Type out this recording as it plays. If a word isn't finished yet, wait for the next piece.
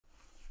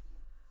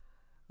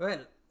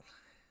Well,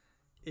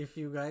 if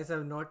you guys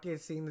have not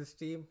yet seen the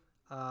stream,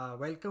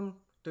 welcome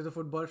to the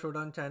Football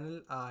Showdown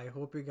channel. I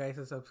hope you guys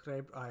are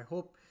subscribed. I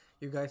hope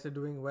you guys are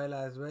doing well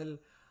as well.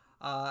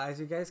 As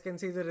you guys can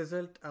see the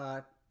result,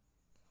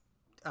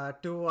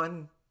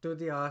 2-1 to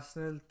the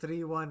Arsenal,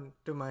 3-1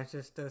 to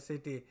Manchester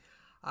City.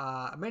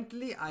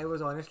 Mentally, I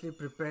was honestly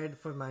prepared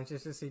for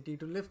Manchester City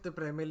to lift the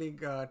Premier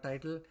League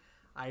title.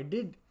 I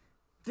did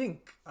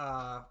think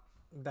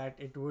that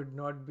it would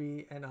not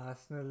be an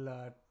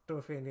Arsenal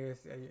trophy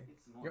anyways.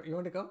 It's not. You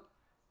want to come?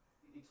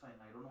 It's fine.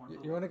 I don't want You,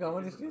 to. you want to come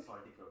on the It is with street? the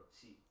salty crowd.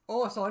 See,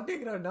 Oh, salty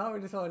ground. Now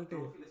it is salty.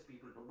 trophyless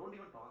people don't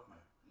even talk, man.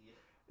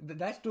 Yeah.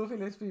 That's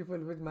trophyless people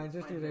with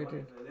Manchester Fine,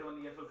 United. They won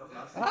EFL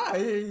Cup last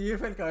You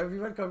felt we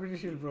were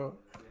Community Shield, bro.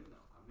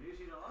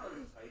 Community Shield are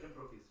item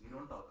trophies. We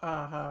don't talk.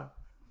 Uh-huh.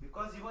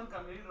 Because you won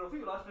community trophy,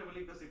 you lost Premier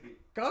League to City.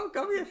 Come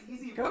here. It's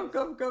easy, Come. boys.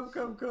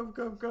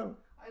 Uh-huh.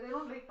 I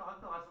don't like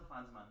talk to Arsenal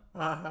fans, man.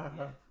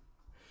 Uh-huh.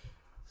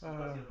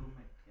 Because your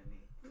roommate, Kenny.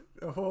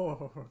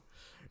 Oh,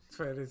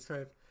 it's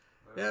fair.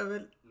 Yeah,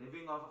 well.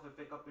 Living off of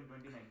FA Cup in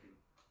 2019.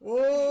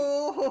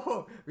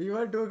 Oh, we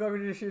were two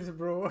Community Shields,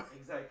 bro.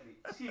 Exactly.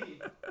 See,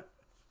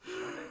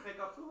 FA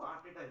Cup to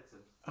Arteta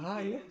itself. Ah,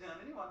 Came yeah. in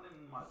January, one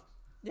in March.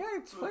 Yeah,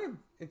 it's fine.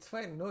 It's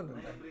fine. No.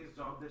 Nice place,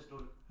 job they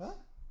stole. Huh?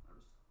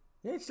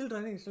 Yeah, it's still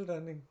running.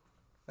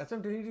 That's why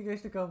I'm telling you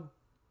guys to come.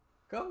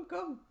 Come.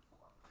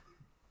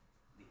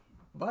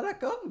 Bala,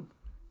 come.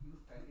 You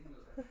telling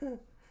yourself.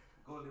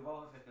 Go live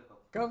off FA Cup.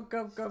 Come. I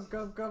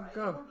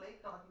don't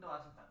like talking to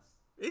Arsenal fans.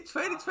 It's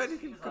fine. You Arsenal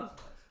can is come. Arsenal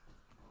fans.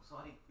 Oh,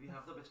 sorry, we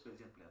have the best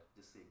Belgian player.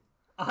 Just saying.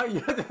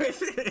 Yeah, the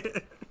best.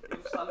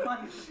 If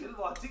Salman is still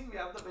watching, we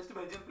have the best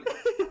Belgian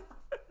player.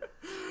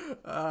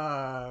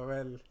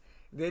 Well,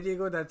 there you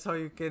go. That's how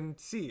you can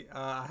see.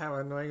 I have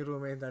an annoying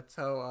roommate. That's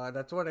how.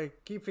 That's what I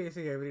keep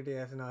facing every day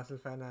as an Arsenal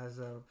fan.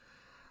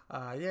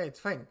 Yeah, it's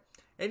fine.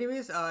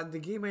 Anyways, the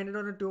game ended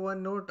on a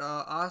 2-1 note.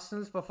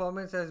 Arsenal's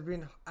performance has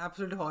been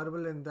absolutely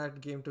horrible in that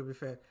game, to be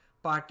fair.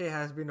 Partey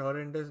has been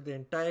horrendous. The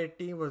entire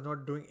team was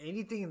not doing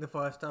anything in the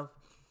first half,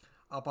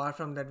 apart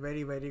from that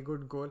very, very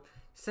good goal.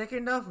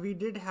 Second half, we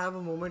did have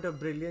moments of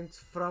brilliance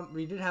from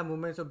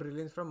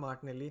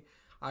Martinelli.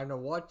 I don't know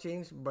what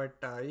changed, but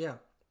yeah,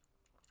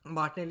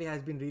 Martinelli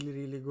has been really,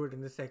 really good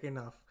in the second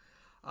half.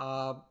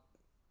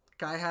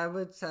 Kai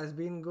Havertz has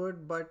been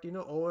good, but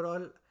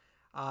overall,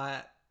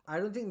 I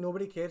don't think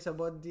nobody cares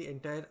about the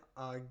entire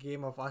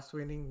game of us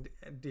winning.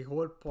 The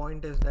whole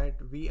point is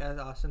that we as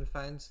Arsenal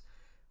fans,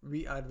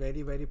 we are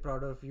very, very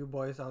proud of you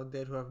boys out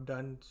there who have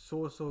done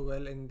so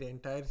well in the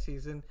entire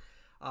season.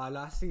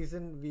 Last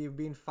season, we've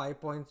been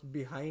 5 points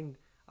behind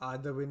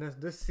the winners.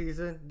 This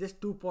season, just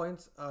 2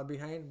 points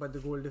behind, but the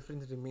goal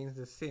difference remains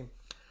the same.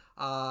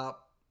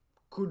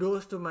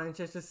 Kudos to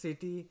Manchester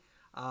City,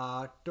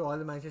 to all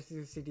the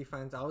Manchester City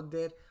fans out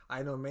there.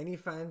 I know many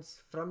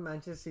fans from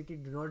Manchester City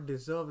do not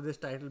deserve this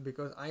title,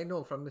 because I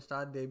know from the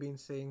start they've been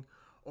saying,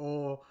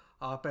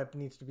 Pep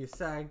needs to be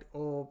sacked,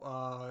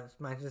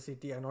 Manchester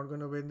City are not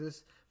going to win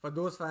this. For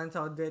those fans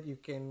out there, you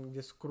can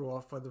just screw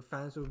off. For the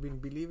fans who've been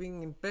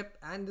believing in Pep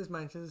and this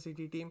Manchester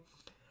City team,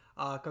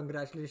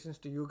 congratulations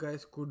to you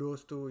guys.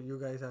 Kudos to you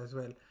guys as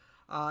well.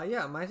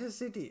 Yeah, Manchester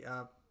City,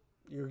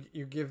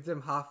 you give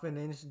them half an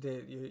inch,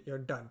 you're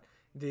done.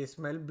 They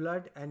smell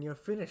blood and you're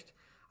finished.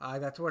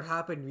 That's what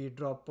happened. We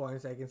dropped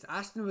points against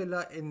Aston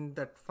Villa in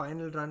that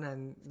final run,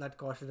 and that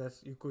costed us,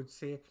 you could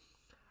say.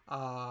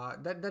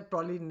 That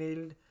probably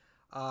nailed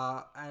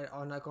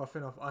on a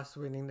coffin of us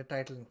winning the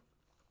title.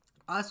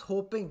 Us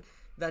hoping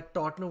that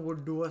Tottenham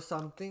would do us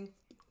something.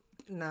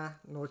 Nah,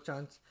 no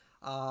chance.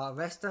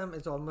 West Ham,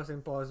 it's almost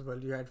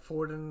impossible. You had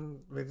Foden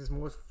with his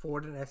most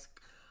Foden-esque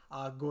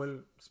goal,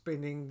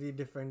 spinning the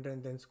defender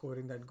and then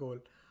scoring that goal.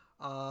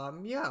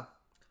 Yeah.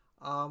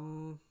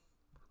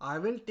 I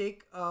will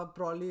take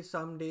probably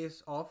some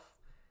days off.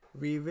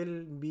 We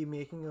will be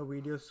making a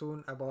video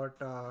soon about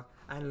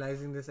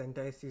analyzing this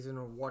entire season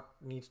of what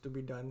needs to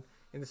be done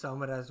in the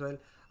summer as well.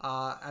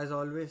 As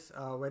always,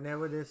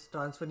 whenever there's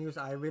transfer news,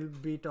 I will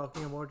be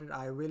talking about it.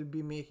 I will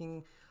be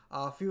making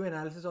a few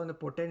analysis on the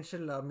potential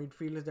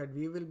midfielders that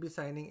we will be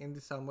signing in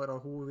the summer, or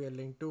who we are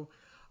linked to.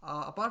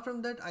 Apart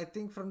from that, I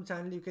think from the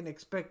channel you can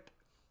expect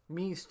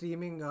me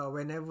streaming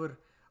whenever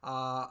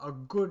a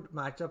good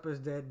matchup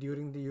is there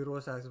during the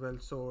Euros as well.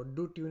 So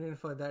do tune in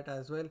for that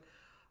as well.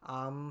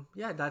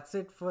 Yeah, that's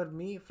it for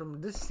me from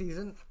this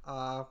season.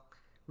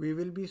 We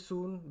will be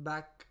soon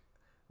back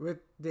with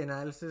the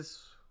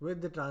analysis,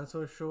 with the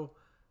transfer show,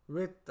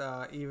 with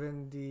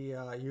even the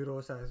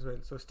Euros as well.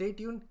 So stay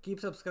tuned,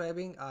 keep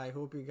subscribing. I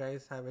hope you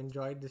guys have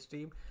enjoyed the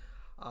stream.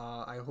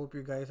 I hope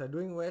you guys are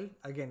doing well.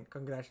 Again,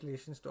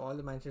 congratulations to all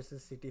the Manchester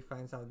City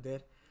fans out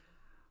there.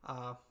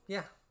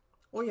 Yeah.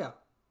 Oh yeah,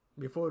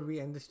 before we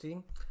end the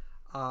stream,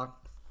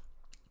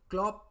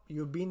 Klopp,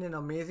 you've been an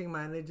amazing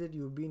manager.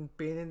 You've been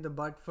pain in the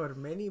butt for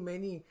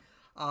many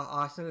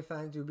Arsenal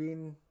fans. You've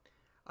been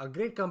a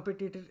great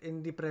competitor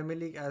in the Premier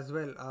League as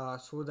well,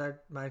 so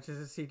that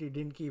Manchester City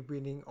didn't keep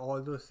winning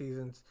all those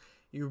seasons.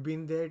 You've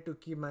been there to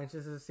keep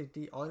Manchester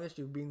City honest.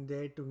 You've been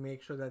there to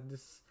make sure that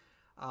this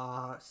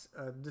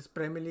this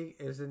Premier League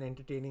is an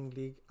entertaining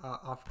league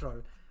after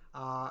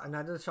all.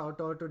 Another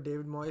shout out to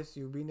David Moyes.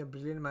 You've been a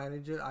brilliant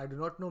manager. I do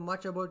not know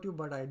much about you,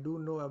 but I do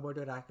know about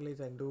your accolades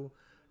and do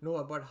know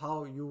about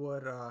how you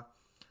were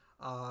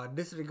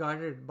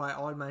disregarded by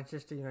all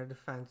Manchester United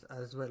fans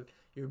as well.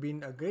 You've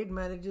been a great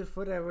manager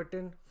for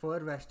Everton,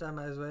 for West Ham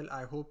as well.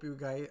 I hope you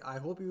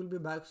will be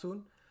back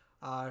soon.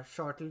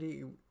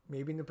 Shortly,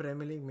 maybe in the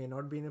Premier League, may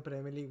not be in the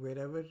Premier League.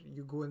 Wherever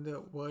you go in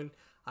the world,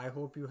 I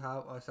hope you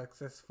have a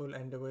successful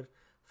endeavor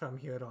from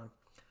here on.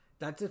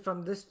 That's it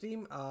from this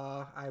team.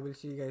 I will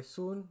see you guys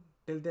soon.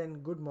 Till then,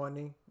 good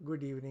morning,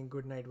 good evening,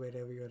 good night,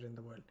 wherever you're in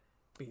the world.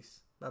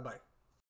 Peace. Bye bye.